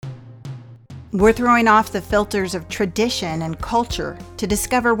We're throwing off the filters of tradition and culture to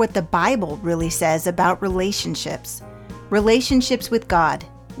discover what the Bible really says about relationships. Relationships with God,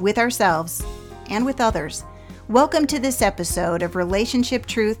 with ourselves, and with others. Welcome to this episode of Relationship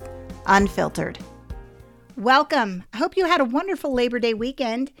Truth Unfiltered. Welcome. I hope you had a wonderful Labor Day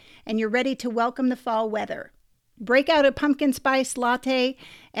weekend and you're ready to welcome the fall weather. Break out a pumpkin spice latte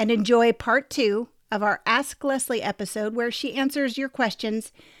and enjoy part 2 of our Ask Leslie episode where she answers your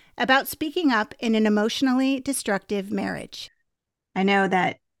questions about speaking up in an emotionally destructive marriage. I know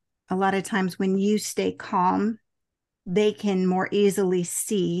that a lot of times when you stay calm, they can more easily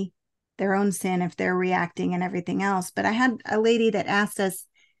see their own sin if they're reacting and everything else. But I had a lady that asked us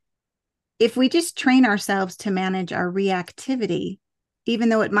if we just train ourselves to manage our reactivity, even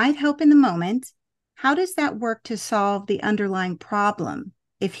though it might help in the moment, how does that work to solve the underlying problem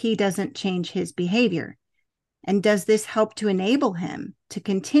if he doesn't change his behavior? And does this help to enable him to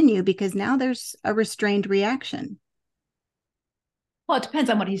continue because now there's a restrained reaction? Well, it depends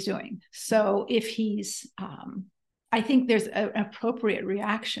on what he's doing. So if he's, I think there's an appropriate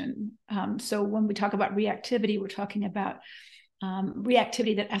reaction. So when we talk about reactivity, we're talking about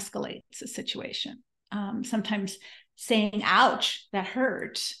reactivity that escalates a situation. Sometimes saying, ouch, that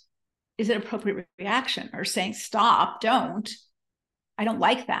hurt, is an appropriate reaction, or saying, stop, don't. I don't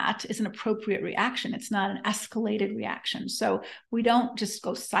like that is an appropriate reaction. It's not an escalated reaction. So we don't just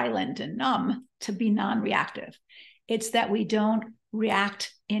go silent and numb to be non-reactive. It's that we don't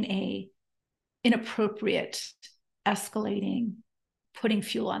react in a inappropriate, escalating, putting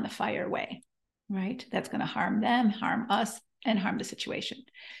fuel on the fire way, right? That's going to harm them, harm us, and harm the situation.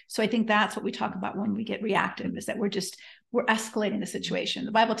 So I think that's what we talk about when we get reactive, is that we're escalating the situation.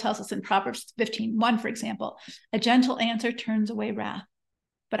 The Bible tells us in Proverbs 15:1, for example, a gentle answer turns away wrath,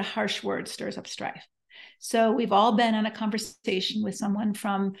 but a harsh word stirs up strife. So we've all been on a conversation with someone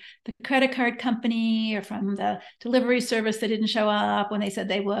from the credit card company or from the delivery service that didn't show up when they said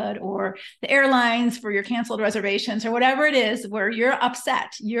they would, or the airlines for your canceled reservations, or whatever it is, where you're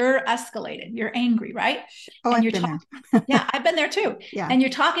upset, you're escalated, you're angry, right? Oh, and I've been there. Yeah, I've been there too. Yeah. And you're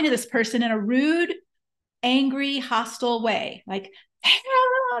talking to this person in a rude, angry, hostile way, like,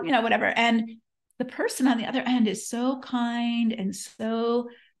 whatever. And the person on the other end is so kind and so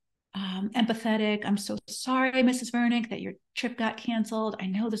empathetic. I'm so sorry, Mrs. Vernick, that your trip got canceled. I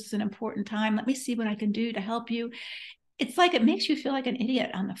know this is an important time. Let me see what I can do to help you. It's like it makes you feel like an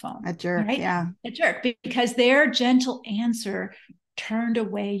idiot on the phone. A jerk, right? Yeah. A jerk, because their gentle answer turned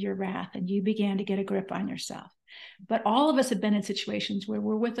away your wrath and you began to get a grip on yourself. But all of us have been in situations where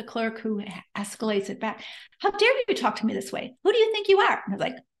we're with a clerk who escalates it back. How dare you talk to me this way? Who do you think you are? And I was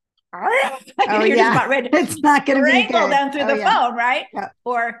like, you're just about ready to it's not going to be wrangle good. them through the phone, right? Yeah.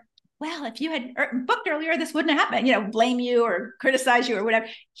 Or, well, if you had booked earlier, this wouldn't have happened, blame you or criticize you or whatever.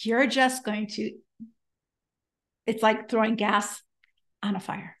 You're just going to, it's like throwing gas on a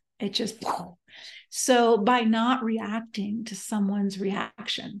fire. It just, so by not reacting to someone's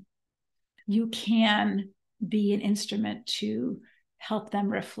reaction, you can be an instrument to help them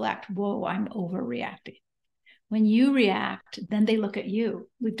reflect, whoa, I'm overreacting. When you react, then they look at you.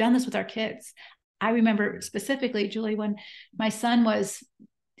 We've done this with our kids. I remember specifically, Julie, when my son was,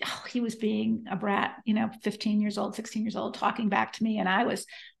 he was being a brat, 15 years old, 16 years old, talking back to me. And I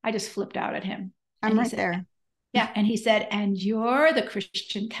just flipped out at him. I'm right there. Yeah. And he said, and you're the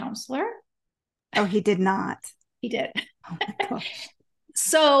Christian counselor? Oh, he did not. He did. Oh my gosh.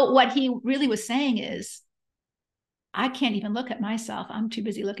 So what he really was saying is, I can't even look at myself. I'm too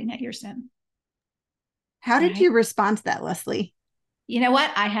busy looking at your sin. How did you respond to that, Leslie? You know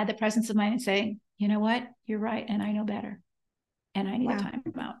what? I had the presence of mind and saying, you know what? You're right. And I know better. And I need a time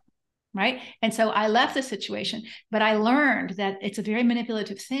out. Right. And so I left the situation, but I learned that it's a very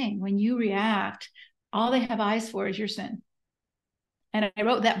manipulative thing. When you react, all they have eyes for is your sin. And I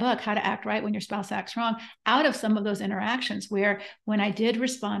wrote that book, How to Act Right When Your Spouse Acts Wrong, out of some of those interactions where when I did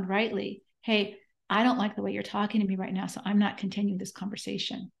respond rightly, hey, I don't like the way you're talking to me right now, so I'm not continuing this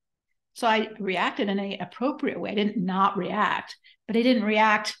conversation. So I reacted in an appropriate way. I didn't not react, but I didn't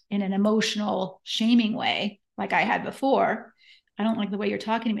react in an emotional, shaming way like I had before. I don't like the way you're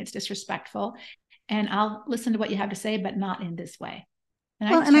talking to me. It's disrespectful. And I'll listen to what you have to say, but not in this way.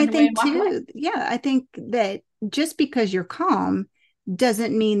 And I think too, I think that just because you're calm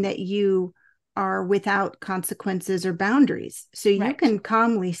doesn't mean that you are without consequences or boundaries. So you can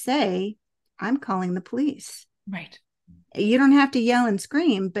calmly say, I'm calling the police. Right. You don't have to yell and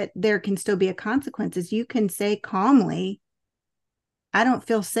scream, but there can still be a consequences. You can say calmly, I don't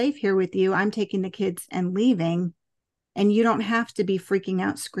feel safe here with you. I'm taking the kids and leaving. And you don't have to be freaking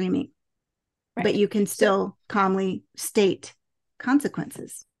out, screaming, but you can still calmly state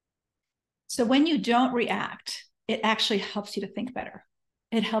consequences. So when you don't react, it actually helps you to think better.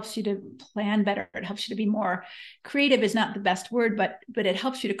 It helps you to plan better. It helps you to be more creative, is not the best word, but it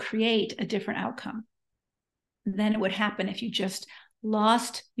helps you to create a different outcome than it would happen if you just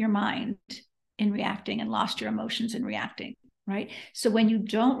lost your mind in reacting and lost your emotions in reacting, right? So when you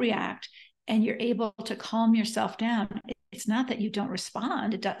don't react and you're able to calm yourself down, it's not that you don't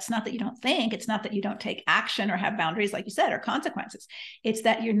respond. It's not that you don't think. It's not that you don't take action or have boundaries, like you said, or consequences. It's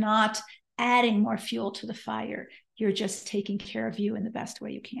that you're not adding more fuel to the fire. You're just taking care of you in the best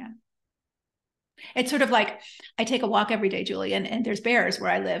way you can. It's sort of like I take a walk every day, Julie, and there's bears where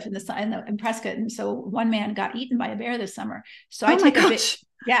I live in Prescott. And so one man got eaten by a bear this summer. So I take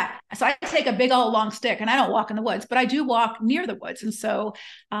so I take a big old long stick, and I don't walk in the woods, but I do walk near the woods. And so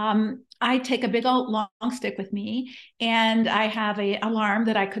I take a big old long stick with me, and I have an alarm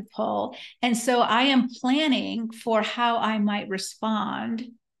that I could pull. And so I am planning for how I might respond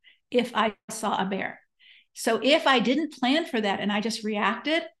if I saw a bear. So if I didn't plan for that and I just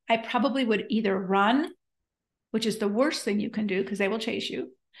reacted, I probably would either run, which is the worst thing you can do because they will chase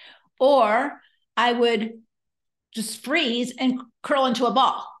you, or I would just freeze and curl into a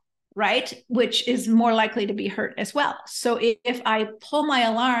ball, right? Which is more likely to be hurt as well. So if I pull my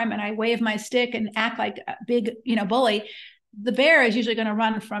alarm and I wave my stick and act like a big, bully, the bear is usually going to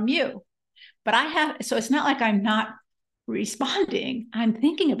run from you. But so it's not like I'm not responding. I'm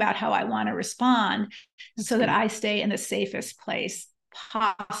thinking about how I want to respond so that I stay in the safest place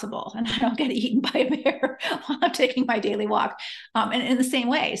possible and I don't get eaten by a bear while I'm taking my daily walk. And in the same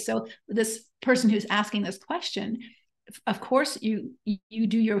way, so this person who's asking this question, of course, you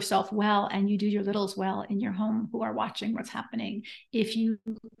do yourself well and you do your littles well in your home who are watching what's happening if you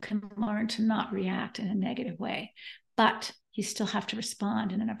can learn to not react in a negative way. But you still have to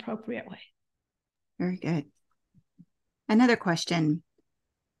respond in an appropriate way. Very good. Another question.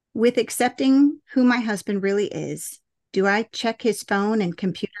 With accepting who my husband really is, do I check his phone and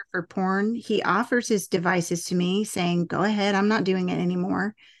computer for porn? He offers his devices to me saying, go ahead, I'm not doing it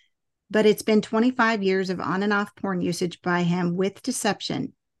anymore. But it's been 25 years of on and off porn usage by him with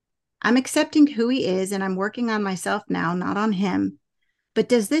deception. I'm accepting who he is and I'm working on myself now, not on him. But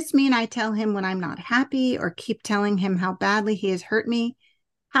does this mean I tell him when I'm not happy or keep telling him how badly he has hurt me?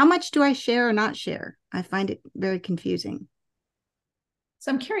 How much do I share or not share? I find it very confusing.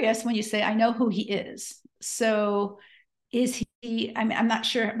 So I'm curious when you say, I know who he is. So is he, I'm not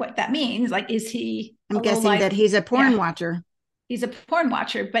sure what that means. Like, is he? I'm guessing that he's a porn watcher. He's a porn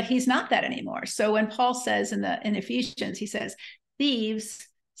watcher, but he's not that anymore. So when Paul says in Ephesians, he says, thieves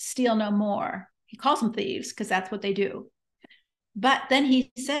steal no more. He calls them thieves because that's what they do. But then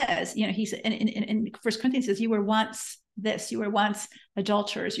he says, he's in 1 Corinthians says, you were once this, you were once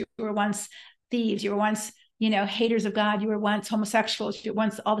adulterers, you were once thieves, you were once, haters of God, you were once homosexuals, you were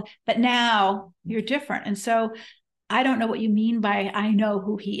once but now you're different. And so I don't know what you mean by, I know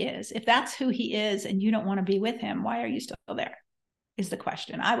who he is. If that's who he is and you don't want to be with him, why are you still there? Is the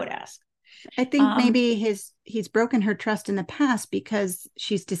question I would ask. I think maybe he's broken her trust in the past because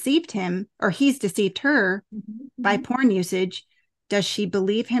she's deceived him or he's deceived her by porn usage. Does she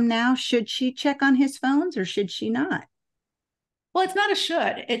believe him now? Should she check on his phones or should she not? Well, it's not a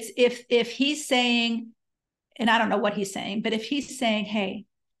should. It's if he's saying, and I don't know what he's saying, but if he's saying, hey,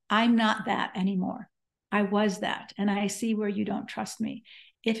 I'm not that anymore. I was that. And I see where you don't trust me.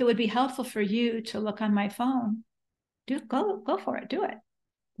 If it would be helpful for you to look on my phone, go for it. Do it.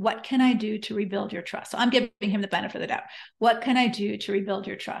 What can I do to rebuild your trust? So I'm giving him the benefit of the doubt. What can I do to rebuild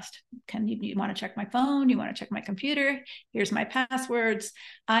your trust? Can you want to check my phone? You want to check my computer? Here's my passwords.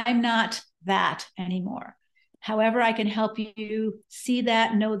 I'm not that anymore. However, I can help you see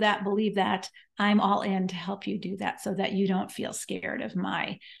that, know that, believe that. I'm all in to help you do that so that you don't feel scared of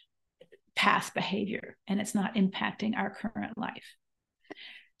my past behavior and it's not impacting our current life.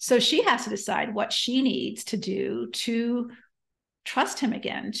 So she has to decide what she needs to do to trust him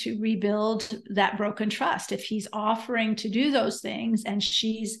again, to rebuild that broken trust. If he's offering to do those things and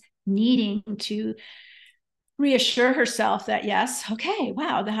she's needing to reassure herself that, yes, okay,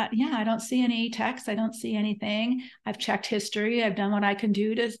 wow, I don't see any texts. I don't see anything. I've checked history. I've done what I can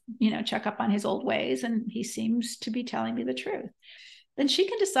do to, check up on his old ways. And he seems to be telling me the truth. Then she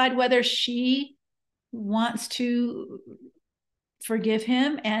can decide whether she wants to forgive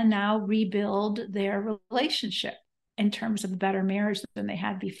him and now rebuild their relationship in terms of a better marriage than they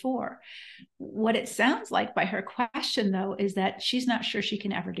had before. What it sounds like by her question, though, is that she's not sure she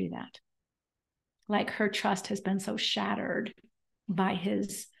can ever do that. Like her trust has been so shattered by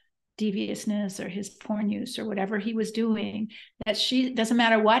his deviousness or his porn use or whatever he was doing that she doesn't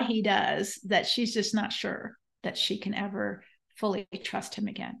matter what he does, that she's just not sure that she can ever fully trust him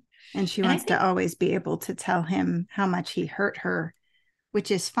again. And she wants to always be able to tell him how much he hurt her,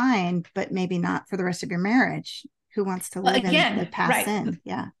 which is fine, but maybe not for the rest of your marriage. Who wants to live in the past sin?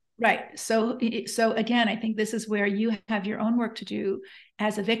 Yeah. Right. So again, I think this is where you have your own work to do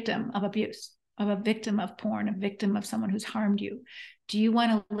as a victim of abuse, of a victim of porn, a victim of someone who's harmed you. Do you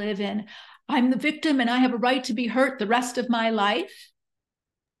want to live in, I'm the victim and I have a right to be hurt the rest of my life,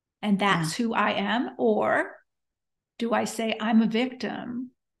 and that's who I am? Or do I say, I'm a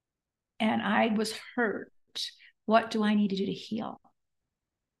victim and I was hurt. What do I need to do to heal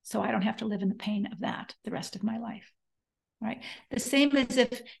so I don't have to live in the pain of that the rest of my life? Right. The same as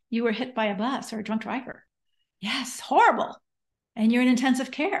if you were hit by a bus or a drunk driver. Yes, horrible. And you're in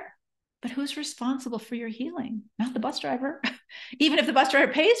intensive care. But who's responsible for your healing? Not the bus driver. Even if the bus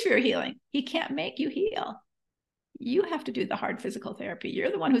driver pays for your healing, he can't make you heal. You have to do the hard physical therapy.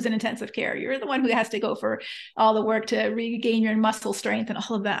 You're the one who's in intensive care. You're the one who has to go for all the work to regain your muscle strength and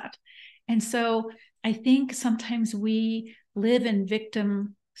all of that. And so I think sometimes we live in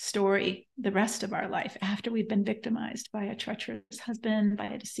victim story the rest of our life after we've been victimized by a treacherous husband, by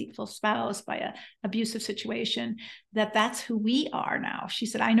a deceitful spouse, by an abusive situation, that's who we are now. She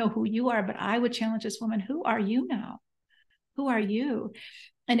said, I know who you are, but I would challenge this woman, who are you now? Who are you?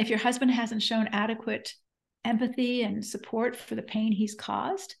 And if your husband hasn't shown adequate empathy and support for the pain he's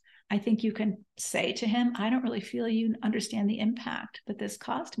caused, I think you can say to him, I don't really feel you understand the impact that this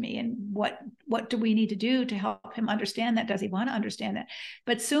caused me. And what do we need to do to help him understand that? Does he want to understand that?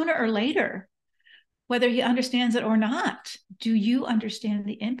 But sooner or later, whether he understands it or not, do you understand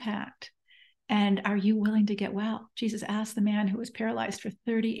the impact? And are you willing to get well? Jesus asked the man who was paralyzed for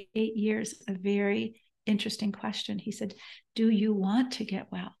 38 years a very interesting question. He said, do you want to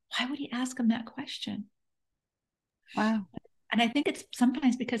get well? Why would he ask him that question? Wow. And I think it's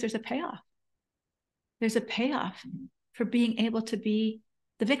sometimes because there's a payoff. There's a payoff for being able to be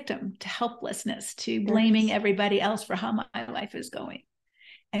the victim, to helplessness, to blaming everybody else for how my life is going.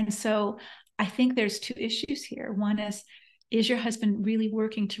 And so I think there's two issues here. One is your husband really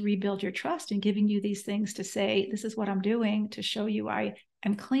working to rebuild your trust and giving you these things to say, this is what I'm doing to show you I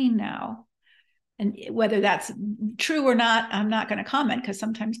am clean now? And whether that's true or not, I'm not going to comment, because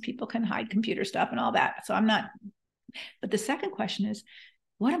sometimes people can hide computer stuff and all that. So I'm not. But the second question is,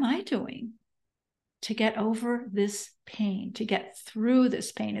 what am I doing to get over this pain, to get through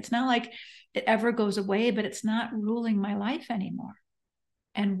this pain? It's not like it ever goes away, but it's not ruling my life anymore.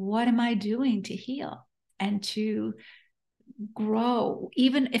 And what am I doing to heal and to grow,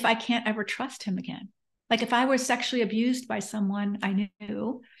 even if I can't ever trust him again? Like if I were sexually abused by someone I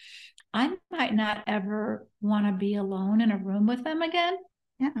knew, I might not ever want to be alone in a room with them again.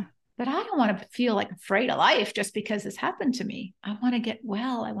 Yeah. But I don't want to feel like afraid of life just because this happened to me. I want to get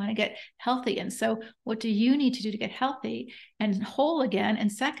well. I want to get healthy. And so what do you need to do to get healthy and whole again?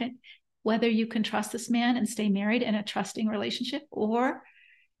 And second, whether you can trust this man and stay married in a trusting relationship, or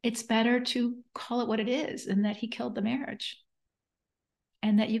it's better to call it what it is, and that he killed the marriage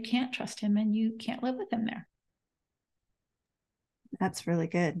and that you can't trust him and you can't live with him there. That's really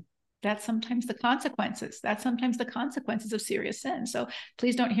good. That's sometimes the consequences. That's sometimes the consequences of serious sin. So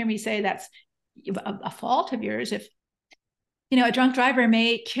please don't hear me say that's a fault of yours. If, a drunk driver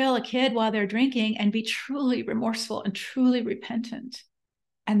may kill a kid while they're drinking and be truly remorseful and truly repentant,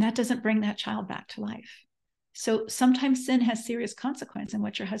 and that doesn't bring that child back to life. So sometimes sin has serious consequence, and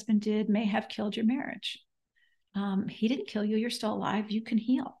what your husband did may have killed your marriage. He didn't kill you. You're still alive. You can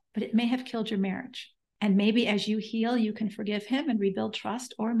heal, but it may have killed your marriage. And maybe as you heal, you can forgive him and rebuild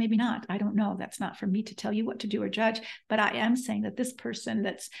trust, or maybe not. I don't know. That's not for me to tell you what to do or judge. But I am saying that this person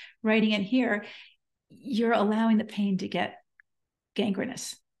that's writing in here, you're allowing the pain to get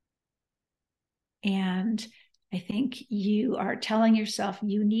gangrenous. And I think you are telling yourself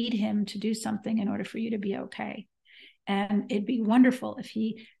you need him to do something in order for you to be okay. And it'd be wonderful if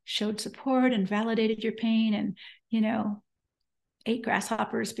he showed support and validated your pain and, ate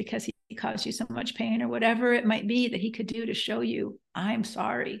grasshoppers because he caused you so much pain, or whatever it might be that he could do to show you, I'm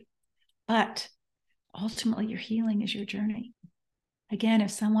sorry. But ultimately, your healing is your journey. Again,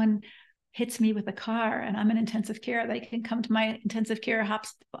 if someone hits me with a car and I'm in intensive care, they can come to my intensive care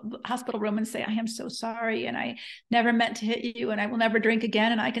hospital room and say, I am so sorry, and I never meant to hit you, and I will never drink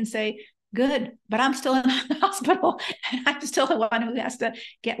again. And I can say, good, but I'm still in the hospital, and I'm still the one who has to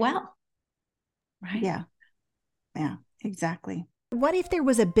get well. Right? Yeah, exactly. What if there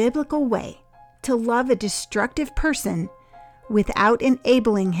was a biblical way to love a destructive person without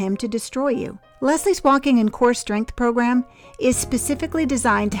enabling him to destroy you? Leslie's Walking in Core Strength program is specifically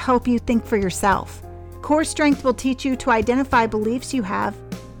designed to help you think for yourself. Core Strength will teach you to identify beliefs you have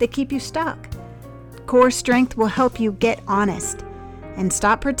that keep you stuck. Core Strength will help you get honest and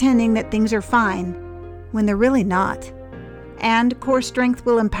stop pretending that things are fine when they're really not. And Core Strength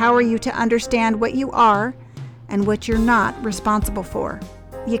will empower you to understand what you are and what you're not responsible for.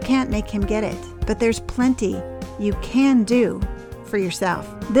 You can't make him get it, but there's plenty you can do for yourself.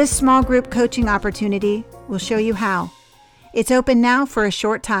 This small group coaching opportunity will show you how. It's open now for a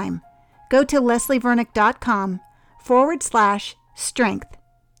short time. Go to leslievernick.com/strength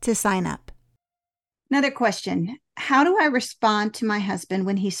to sign up. Another question. How do I respond to my husband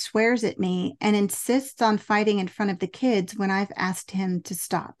when he swears at me and insists on fighting in front of the kids when I've asked him to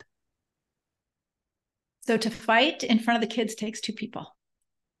stop? So to fight in front of the kids takes two people.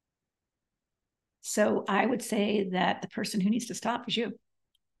 So I would say that the person who needs to stop is you,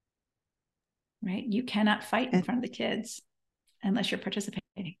 right? You cannot fight in front of the kids unless you're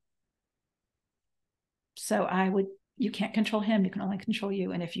participating. So you can't control him. You can only control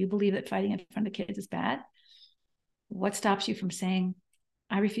you. And if you believe that fighting in front of the kids is bad, what stops you from saying,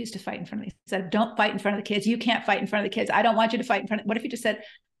 I refuse to fight in front of the kids? Instead of don't fight in front of the kids. You can't fight in front of the kids. I don't want you to fight in front of. What if you just said,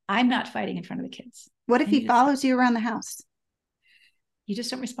 I'm not fighting in front of the kids? What if he follows you around the house? You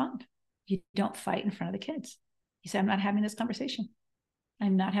just don't respond. You don't fight in front of the kids. You say, I'm not having this conversation.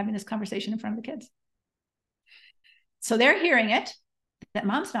 I'm not having this conversation in front of the kids. So they're hearing it, that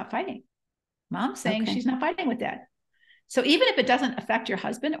mom's not fighting. Mom's saying she's not fighting with dad. So even if it doesn't affect your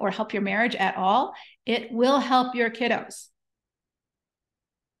husband or help your marriage at all, it will help your kiddos.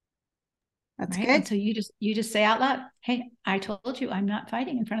 That's right? good. And so you just say out loud, hey, I told you I'm not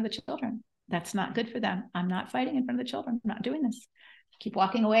fighting in front of the children. That's not good for them. I'm not fighting in front of the children. I'm not doing this. Keep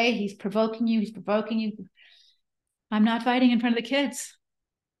walking away. He's provoking you. He's provoking you. I'm not fighting in front of the kids.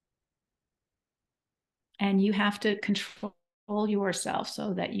 And you have to control yourself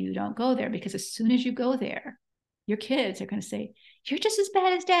so that you don't go there, because as soon as you go there, your kids are going to say, you're just as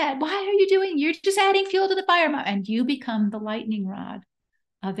bad as dad. Why are you doing? You're just adding fuel to the fire, Mom. And you become the lightning rod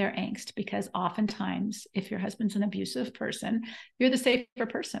of their angst, because oftentimes if your husband's an abusive person, you're the safer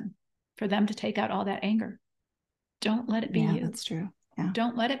person for them to take out all that anger. Don't let it be you. That's true. Yeah.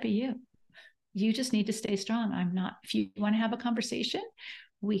 Don't let it be you. You just need to stay strong. If you want to have a conversation,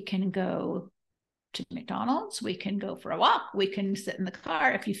 we can go to McDonald's, we can go for a walk, we can sit in the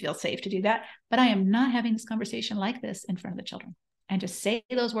car if you feel safe to do that. But I am not having this conversation like this in front of the children. And just say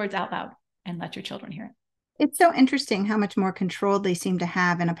those words out loud and let your children hear it. It's so interesting how much more control they seem to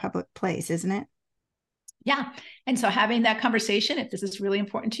have in a public place, isn't it? Yeah. And so having that conversation, if this is really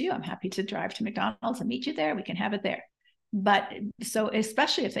important to you, I'm happy to drive to McDonald's and meet you there. We can have it there. But so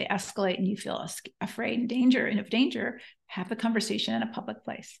especially if they escalate and you feel afraid and of danger, have the conversation in a public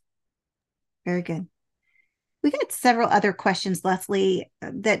place. Very good. We got several other questions, Leslie,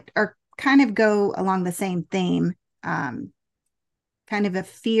 that are kind of go along the same theme, kind of a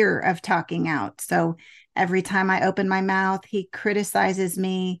fear of talking out. So every time I open my mouth, he criticizes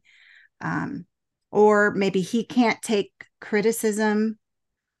me, or maybe he can't take criticism,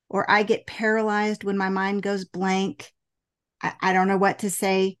 or I get paralyzed when my mind goes blank. I don't know what to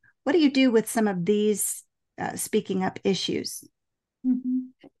say. What do you do with some of these speaking up issues? Mm-hmm.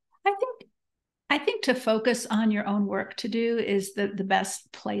 I think to focus on your own work to do is the best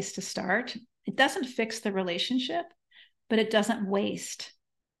place to start. It doesn't fix the relationship, but it doesn't waste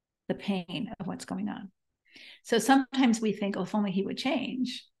the pain of what's going on. So sometimes we think, oh, if only he would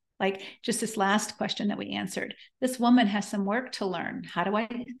change. Like just this last question that we answered, this woman has some work to learn. How do I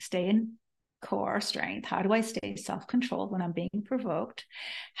stay in core strength? How do I stay self-controlled when I'm being provoked?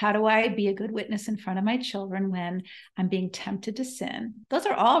 How do I be a good witness in front of my children when I'm being tempted to sin? Those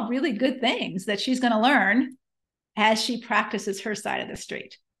are all really good things that she's going to learn as she practices her side of the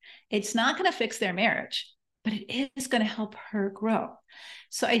street. It's not going to fix their marriage, but it is going to help her grow.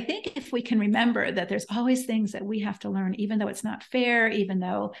 So I think if we can remember that there's always things that we have to learn, even though it's not fair, even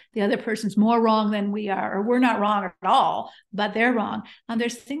though the other person's more wrong than we are, or we're not wrong at all, but they're wrong.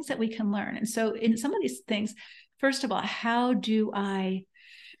 There's things that we can learn. And so in some of these things, first of all, how do I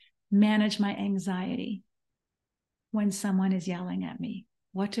manage my anxiety when someone is yelling at me?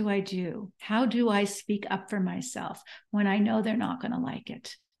 What do I do? How do I speak up for myself when I know they're not going to like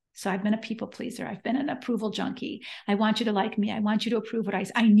it? So I've been a people pleaser. I've been an approval junkie. I want you to like me. I want you to approve what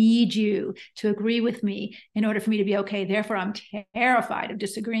I need you to agree with me in order for me to be okay. Therefore, I'm terrified of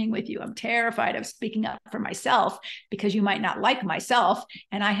disagreeing with you. I'm terrified of speaking up for myself because you might not like myself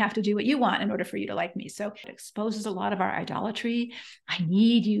and I have to do what you want in order for you to like me. So it exposes a lot of our idolatry. I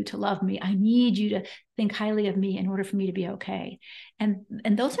need you to love me. I need you to think highly of me in order for me to be okay. And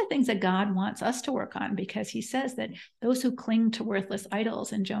those are things that God wants us to work on, because he says that those who cling to worthless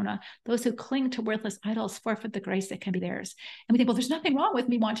idols in Jonah, those who cling to worthless idols forfeit the grace that can be theirs. And we think, well, there's nothing wrong with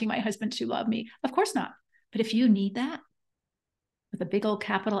me wanting my husband to love me. Of course not. But if you need that, with a big old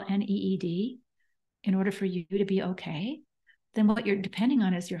capital NEED in order for you to be okay, then what you're depending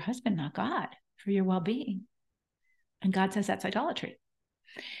on is your husband, not God, for your well-being. And God says that's idolatry.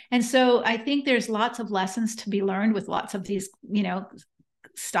 And so I think there's lots of lessons to be learned with lots of these,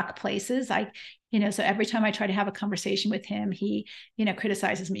 stuck places. So every time I try to have a conversation with him, he,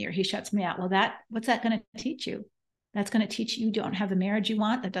 criticizes me or he shuts me out. Well, what's that going to teach you? That's going to teach you don't have the marriage you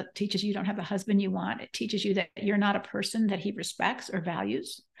want. That teaches you don't have the husband you want. It teaches you that you're not a person that he respects or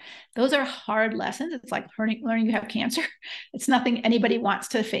values. Those are hard lessons. It's like learning you have cancer. It's nothing anybody wants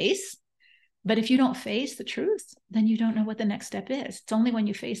to face. But if you don't face the truth, then you don't know what the next step is. It's only when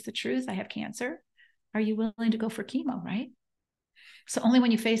you face the truth, I have cancer, are you willing to go for chemo, right? So only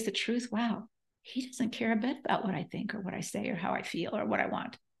when you face the truth, wow, he doesn't care a bit about what I think or what I say or how I feel or what I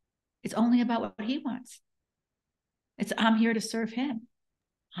want. It's only about what he wants. I'm here to serve him.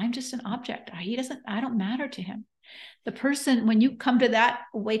 I'm just an object. I don't matter to him. The person, when you come to that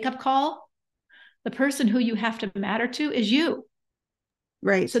wake-up call, the person who you have to matter to is you.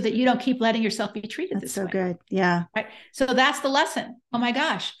 Right. So that you don't keep letting yourself be treated this way. That's so good. Yeah. Right. So that's the lesson. Oh my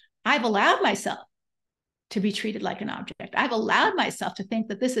gosh, I've allowed myself to be treated like an object. I've allowed myself to think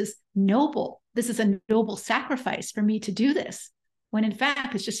that this is noble. This is a noble sacrifice for me to do this, when in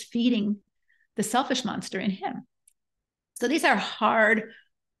fact, it's just feeding the selfish monster in him. So these are hard,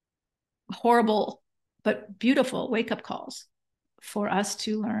 horrible, but beautiful wake-up calls for us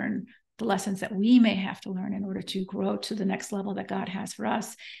to learn the lessons that we may have to learn in order to grow to the next level that God has for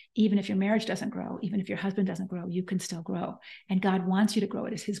us. Even if your marriage doesn't grow, even if your husband doesn't grow, you can still grow. And God wants you to grow.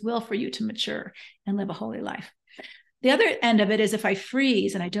 It is his will for you to mature and live a holy life. The other end of it is if I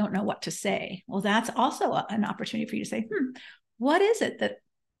freeze and I don't know what to say, well, that's also an opportunity for you to say, what is it that,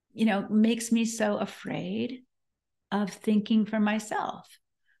 makes me so afraid of thinking for myself,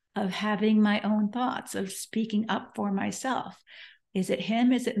 of having my own thoughts, of speaking up for myself? Is it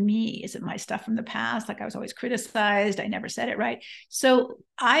him? Is it me? Is it my stuff from the past? Like I was always criticized. I never said it right. So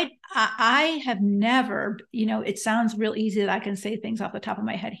I have never, it sounds real easy that I can say things off the top of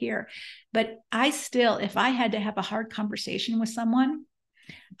my head here, but I still, if I had to have a hard conversation with someone,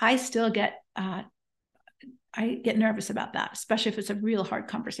 I still get nervous about that, especially if it's a real hard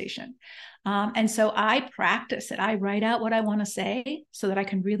conversation. And so I practice it. I write out what I want to say so that I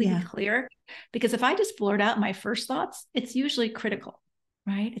can really be clear. Because if I just blurt out my first thoughts, it's usually critical,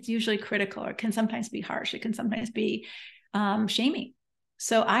 right? It's usually critical, or it can sometimes be harsh. It can sometimes be shaming.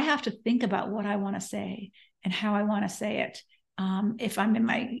 So I have to think about what I want to say and how I want to say it. If I'm in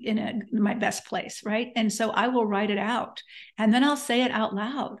my best place, right? And so I will write it out, and then I'll say it out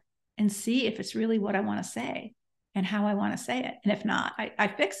loud and see if it's really what I want to say and how I want to say it. And if not, I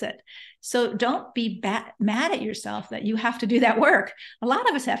fix it. So don't be mad at yourself that you have to do that work. A lot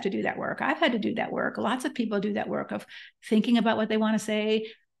of us have to do that work. I've had to do that work. Lots of people do that work of thinking about what they want to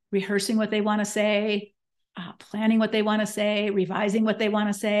say, rehearsing what they want to say, planning what they want to say, revising what they want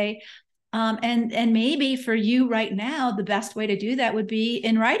to say. And maybe for you right now, the best way to do that would be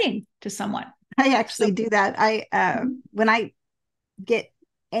in writing to someone. I actually do that. When I get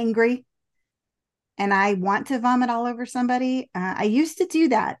angry and I want to vomit all over somebody, I used to do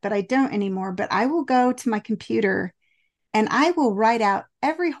that, but I don't anymore. But I will go to my computer and I will write out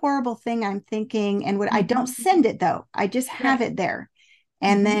every horrible thing I'm thinking. And I don't send it though. I just have it there.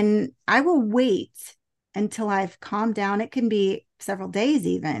 And then I will wait until I've calmed down. It can be several days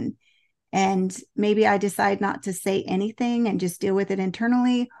even. And maybe I decide not to say anything and just deal with it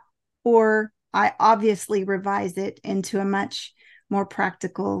internally, or I obviously revise it into a much more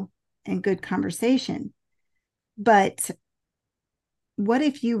practical and good conversation. But what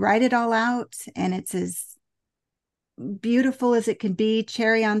if you write it all out and it's as beautiful as it can be,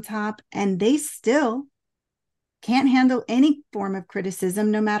 cherry on top, and they still can't handle any form of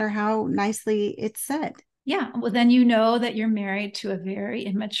criticism, no matter how nicely it's said? Yeah, well, then you know that you're married to a very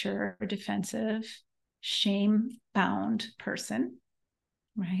immature, defensive, shame-bound person,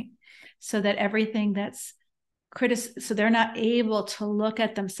 right? So that everything that's so they're not able to look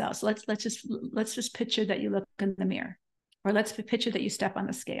at themselves. Let's just picture that you look in the mirror, or let's picture that you step on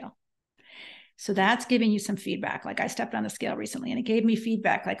the scale. So that's giving you some feedback. Like I stepped on the scale recently and it gave me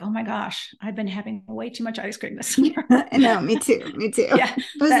feedback like, oh my gosh, I've been having way too much ice cream this summer. No, me too. Yeah. It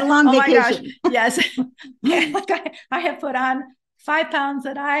was a long vacation. My gosh, yes. Like I have put on 5 pounds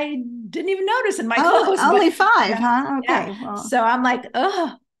that I didn't even notice in my clothes. Only 5, huh? Okay. Yeah. Well. So I'm like,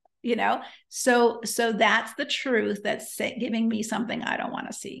 so that's the truth that's giving me something I don't want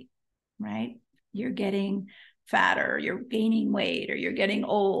to see, right? You're getting fatter, you're gaining weight, or you're getting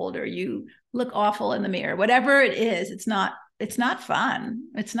old, or you look awful in the mirror, whatever it is. It's not fun.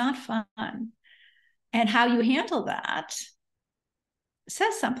 It's not fun. And how you handle that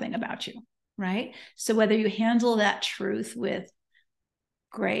says something about you, right? So whether you handle that truth with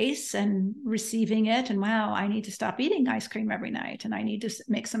grace and receiving it, and wow, I need to stop eating ice cream every night, and I need to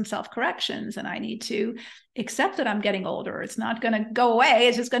make some self-corrections, and I need to accept that I'm getting older. It's not going to go away.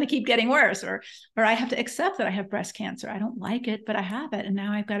 It's just going to keep getting worse. Or I have to accept that I have breast cancer. I don't like it, but I have it. And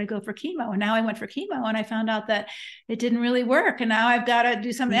now I've got to go for chemo. And now I went for chemo and I found out that it didn't really work. And now I've got to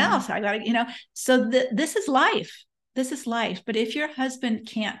do something else. I got to, so this is life. This is life. But if your husband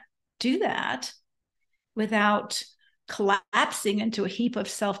can't do that without collapsing into a heap of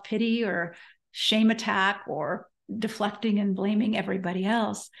self-pity or shame attack or deflecting and blaming everybody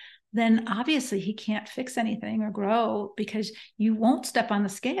else, then obviously he can't fix anything or grow, because you won't step on the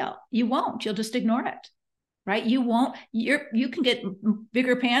scale. You won't. You'll just ignore it, right? You won't. You can get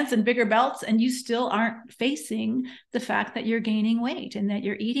bigger pants and bigger belts, and you still aren't facing the fact that you're gaining weight and that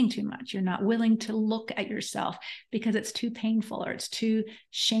you're eating too much. You're not willing to look at yourself because it's too painful or it's too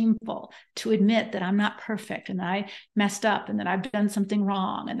shameful to admit that I'm not perfect and that I messed up and that I've done something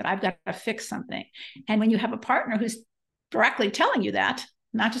wrong and that I've got to fix something. And when you have a partner who's directly telling you that,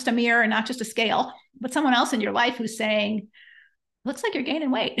 not just a mirror and not just a scale, but someone else in your life who's saying, looks like you're gaining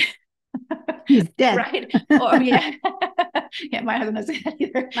weight. He's dead. Right. Or yeah. Yeah, my husband doesn't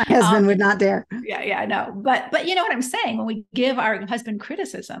either. My husband would not dare. Yeah, I know. But you know what I'm saying? When we give our husband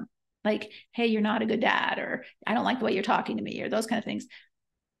criticism, like, hey, you're not a good dad, or I don't like the way you're talking to me, or those kind of things,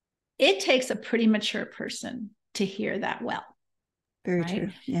 it takes a pretty mature person to hear that well. Very true.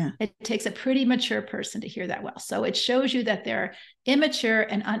 Yeah. It takes a pretty mature person to hear that well. So it shows you that they're immature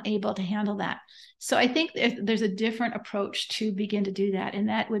and unable to handle that. So I think there's a different approach to begin to do that. And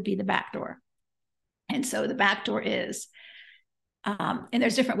that would be the back door. And so the back door is, and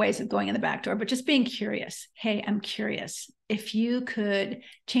there's different ways of going in the back door, but just being curious. Hey, I'm curious. If you could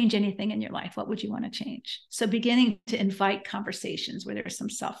change anything in your life, what would you want to change? So beginning to invite conversations where there's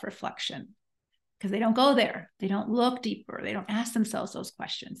some self-reflection, because they don't go there. They don't look deeper. They don't ask themselves those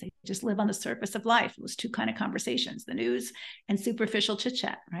questions. They just live on the surface of life. Those two kind of conversations, the news and superficial chit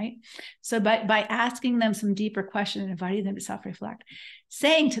chat, right? So by asking them some deeper questions and inviting them to self-reflect,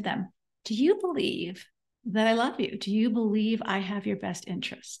 saying to them, do you believe that I love you? Do you believe I have your best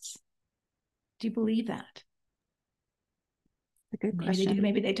interests? Do you believe that? A good maybe question. They do,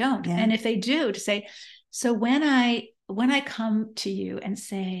 maybe they don't. Yeah. And if they do, to say, so when I come to you and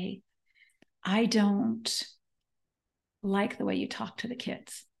say, I don't like the way you talk to the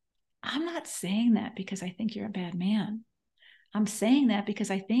kids, I'm not saying that because I think you're a bad man. I'm saying that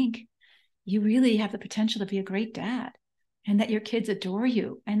because I think you really have the potential to be a great dad, and that your kids adore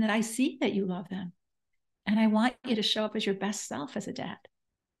you, and that I see that you love them. And I want you to show up as your best self as a dad.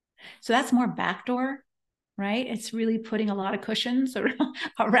 So that's more backdoor, right? It's really putting a lot of cushions around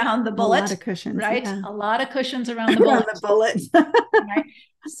the bullet. A lot of cushions, right? Yeah. A lot of cushions around the bullet. Around the bullet. Right?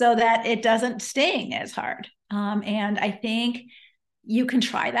 So that it doesn't sting as hard. And I think you can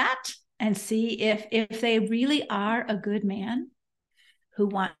try that and see if they really are a good man who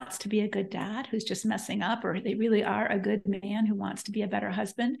wants to be a good dad, who's just messing up, or they really are a good man who wants to be a better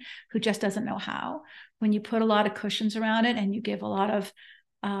husband, who just doesn't know how. When you put a lot of cushions around it and you give a lot of,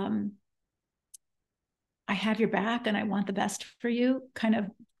 I have your back and I want the best for you, kind of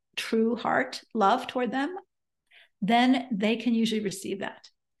true heart love toward them, then they can usually receive that.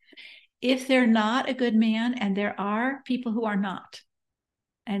 If they're not a good man, and there are people who are not,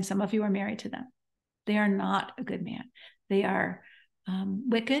 and some of you are married to them, they are not a good man. They are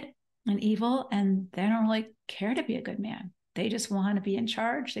wicked and evil, and they don't really care to be a good man. They just want to be in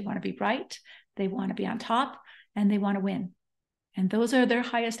charge. They want to be right. They want to be on top, and they want to win. And those are their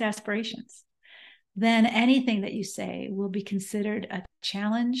highest aspirations. Then anything that you say will be considered a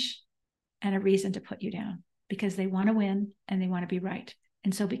challenge and a reason to put you down, because they want to win and they want to be right.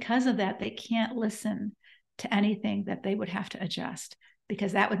 And so because of that, they can't listen to anything that they would have to adjust,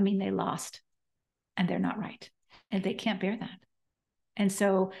 because that would mean they lost and they're not right. And they can't bear that. And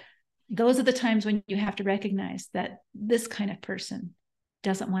so those are the times when you have to recognize that this kind of person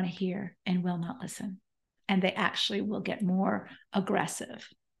doesn't want to hear and will not listen. And they actually will get more aggressive,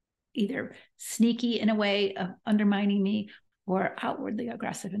 either sneaky in a way of undermining me, or outwardly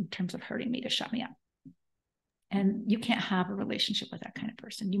aggressive in terms of hurting me to shut me up. And you can't have a relationship with that kind of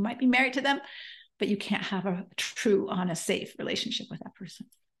person. You might be married to them, but you can't have a true, honest, safe relationship with that person.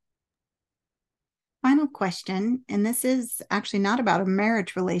 Final question, and this is actually not about a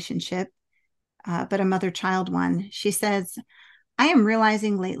marriage relationship, but a mother-child one. She says, I am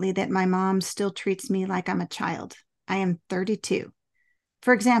realizing lately that my mom still treats me like I'm a child. I am 32.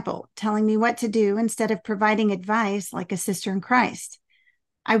 For example, telling me what to do instead of providing advice like a sister in Christ.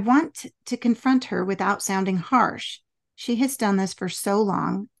 I want to confront her without sounding harsh, She has done this for so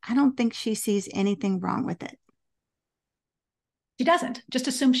long. I don't think she sees anything wrong with it. She doesn't. Just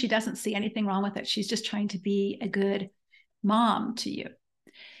assume she doesn't see anything wrong with it. She's just trying to be a good mom to you.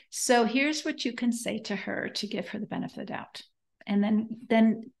 So here's what you can say to her to give her the benefit of the doubt. And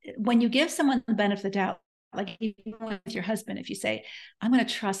then when you give someone the benefit of the doubt, like even with your husband, if you say, I'm going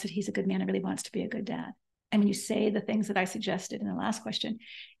to trust that he's a good man and really wants to be a good dad. And when you say the things that I suggested in the last question,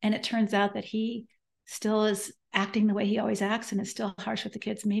 and it turns out that he still is acting the way he always acts and is still harsh with the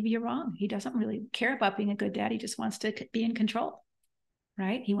kids, maybe you're wrong. He doesn't really care about being a good dad. He just wants to be in control,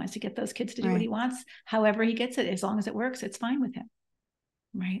 right? He wants to get those kids to do what he wants. However he gets it, as long as it works, it's fine with him,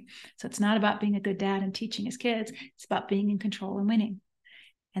 right? So it's not about being a good dad and teaching his kids. It's about being in control and winning.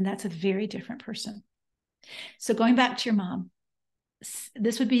 And that's a very different person. So going back to your mom,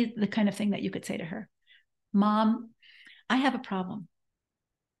 this would be the kind of thing that you could say to her. Mom, I have a problem.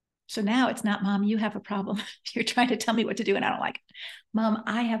 So now it's not, Mom, you have a problem. You're trying to tell me what to do and I don't like it. Mom,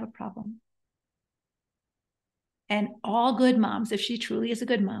 I have a problem. And all good moms, if she truly is a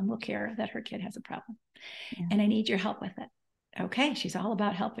good mom, will care that her kid has a problem. Yeah. And I need your help with it. Okay, she's all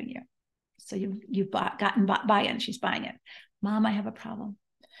about helping you. So you've gotten buy-in. She's buying it. Mom, I have a problem.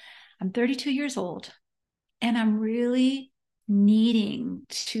 I'm 32 years old and I'm really needing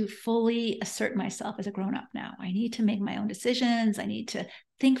to fully assert myself as a grown-up now. I need to make my own decisions. I need to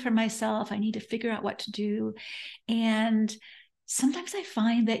think for myself. I need to figure out what to do. And sometimes I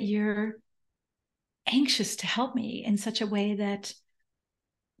find that you're anxious to help me in such a way that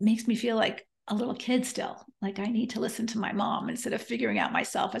makes me feel like a little kid still, like I need to listen to my mom instead of figuring out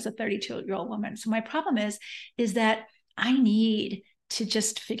myself as a 32-year-old woman. So my problem is that I need to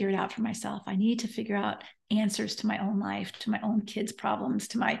just figure it out for myself. I need to figure out answers to my own life, to my own kids' problems,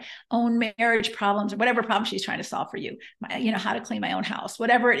 to my own marriage problems, or whatever problem she's trying to solve for you, how to clean my own house,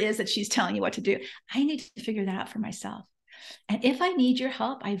 whatever it is that she's telling you what to do. I need to figure that out for myself. And if I need your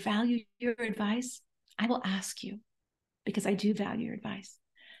help, I value your advice, I will ask you because I do value your advice.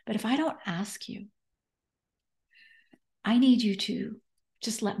 But if I don't ask you, I need you to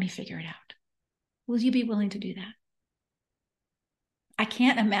just let me figure it out. Will you be willing to do that? I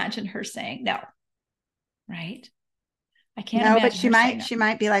can't imagine her saying no, right? I can't imagine. But she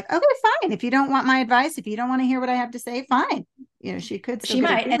might be like, okay, fine. If you don't want my advice, if you don't want to hear what I have to say, fine. She could. She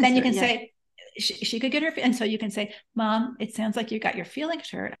might, and then you can say, she could get her, and so you can say, Mom, it sounds like you got your feelings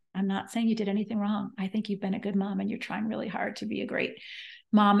hurt. I'm not saying you did anything wrong. I think you've been a good mom and you're trying really hard to be a great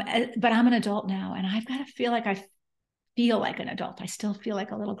mom, but I'm an adult now and I've got to feel like an adult. I still feel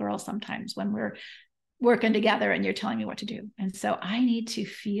like a little girl sometimes when we're working together and you're telling me what to do. And so I need to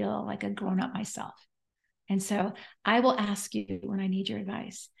feel like a grown-up myself. And so I will ask you when I need your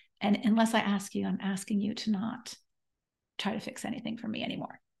advice. And unless I ask you, I'm asking you to not try to fix anything for me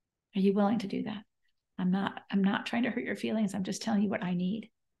anymore. Are you willing to do that? I'm not trying to hurt your feelings. I'm just telling you what I need.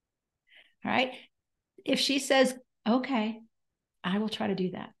 All right. If she says, okay, I will try to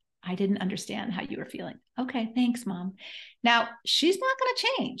do that. I didn't understand how you were feeling. Okay, thanks, Mom. Now, she's not going to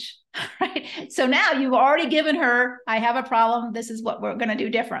change, right? So now you've already given her, I have a problem. This is what we're going to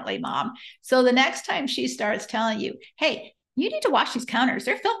do differently, Mom. So the next time she starts telling you, hey, you need to wash these counters.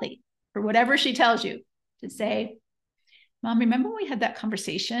 They're filthy, or whatever she tells you, to say, Mom, remember when we had that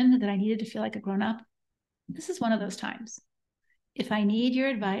conversation that I needed to feel like a grown-up? This is one of those times. If I need your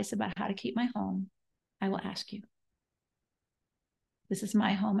advice about how to keep my home, I will ask you. This is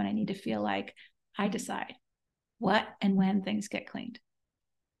my home and I need to feel like I decide what and when things get cleaned.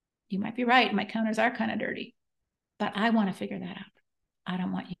 You might be right. My counters are kind of dirty, but I want to figure that out. I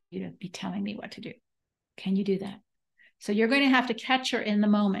don't want you to be telling me what to do. Can you do that? So you're going to have to catch her in the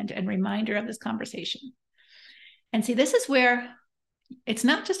moment and remind her of this conversation. And see, this is where it's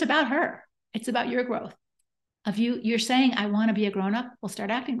not just about her. It's about your growth. You're saying, I want to be a grown-up. Well,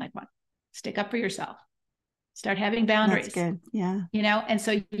 start acting like one. Stick up for yourself. Start having boundaries. That's good. Yeah. And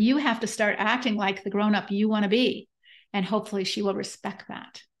so you have to start acting like the grown-up you want to be. And hopefully she will respect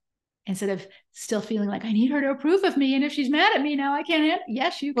that instead of still feeling like I need her to approve of me. And if she's mad at me now, I can't.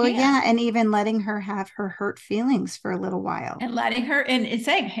 Yes, you can. Well, yeah. And even letting her have her hurt feelings for a little while. And letting her and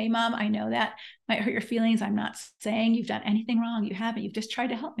saying, hey, Mom, I know that might hurt your feelings. I'm not saying you've done anything wrong. You haven't. You've just tried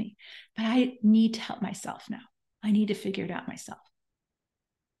to help me. But I need to help myself now. I need to figure it out myself.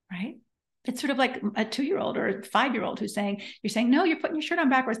 Right? It's sort of like a 2-year-old or a 5-year-old who's saying, you're saying, no, you're putting your shirt on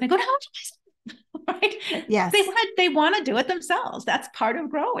backwards. And they go, no, right? Yes. They want to do it themselves. That's part of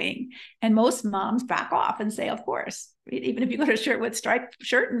growing. And most moms back off and say, of course, even if you got a shirt with striped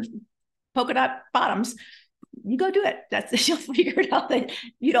shirt and polka dot bottoms, you go do it. You'll figure it out that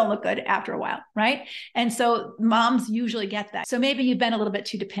you don't look good after a while, right? And so moms usually get that. So maybe you've been a little bit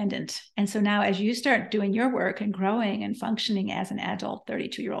too dependent. And so now as you start doing your work and growing and functioning as an adult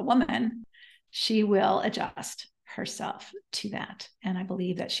 32-year-old woman, she will adjust herself to that. And I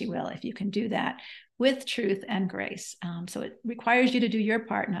believe that she will, if you can do that with truth and grace. So it requires you to do your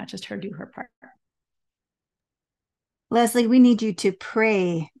part, not just her do her part. Leslie, we need you to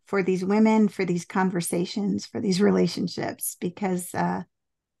pray for these women, for these conversations, for these relationships, because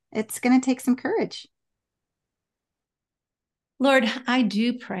it's going to take some courage. Lord, I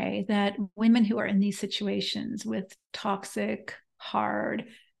do pray that women who are in these situations with toxic, hard,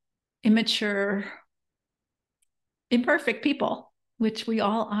 immature, imperfect people, which we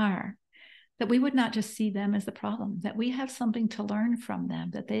all are, that we would not just see them as the problem, that we have something to learn from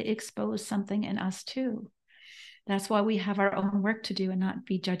them, that they expose something in us too. That's why we have our own work to do and not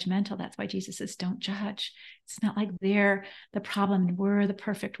be judgmental. That's why Jesus says, don't judge. It's not like they're the problem and we're the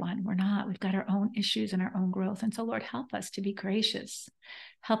perfect one. We're not. We've got our own issues and our own growth. And so, Lord, help us to be gracious.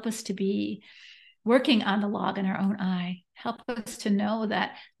 Help us to be working on the log in our own eye. Help us to know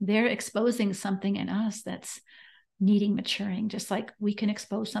that they're exposing something in us that's needing maturing, just like we can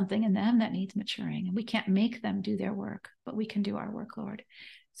expose something in them that needs maturing. And we can't make them do their work, but we can do our work, Lord.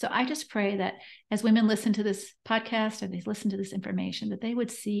 So I just pray that as women listen to this podcast and they listen to this information, that they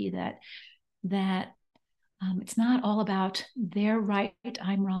would see that it's not all about they're right,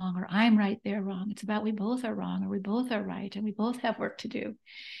 I'm wrong, or I'm right, they're wrong. It's about we both are wrong, or we both are right, and we both have work to do.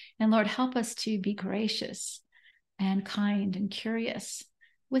 And Lord, help us to be gracious and kind and curious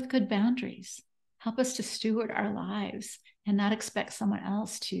with good boundaries. Help us to steward our lives and not expect someone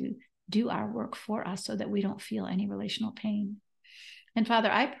else to do our work for us so that we don't feel any relational pain. And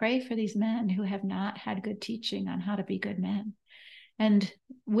Father, I pray for these men who have not had good teaching on how to be good men, and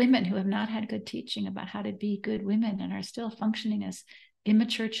women who have not had good teaching about how to be good women and are still functioning as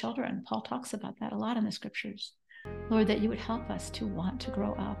immature children. Paul talks about that a lot in the scriptures. Lord, that you would help us to want to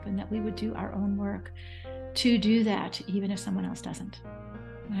grow up and that we would do our own work to do that, even if someone else doesn't.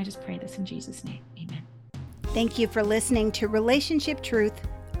 And I just pray this in Jesus' name. Amen. Thank you for listening to Relationship Truth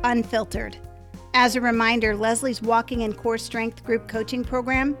Unfiltered. As a reminder, Leslie's Walking in Core Strength group coaching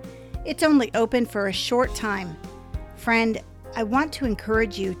program, it's only open for a short time. Friend, I want to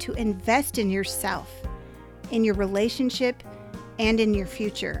encourage you to invest in yourself, in your relationship, and in your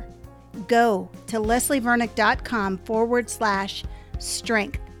future. Go to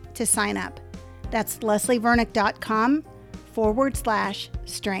leslievernick.com/strength to sign up. That's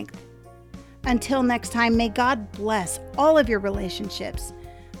leslievernick.com/strength. Until next time, may God bless all of your relationships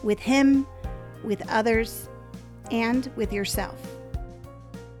with Him, with others, and with yourself.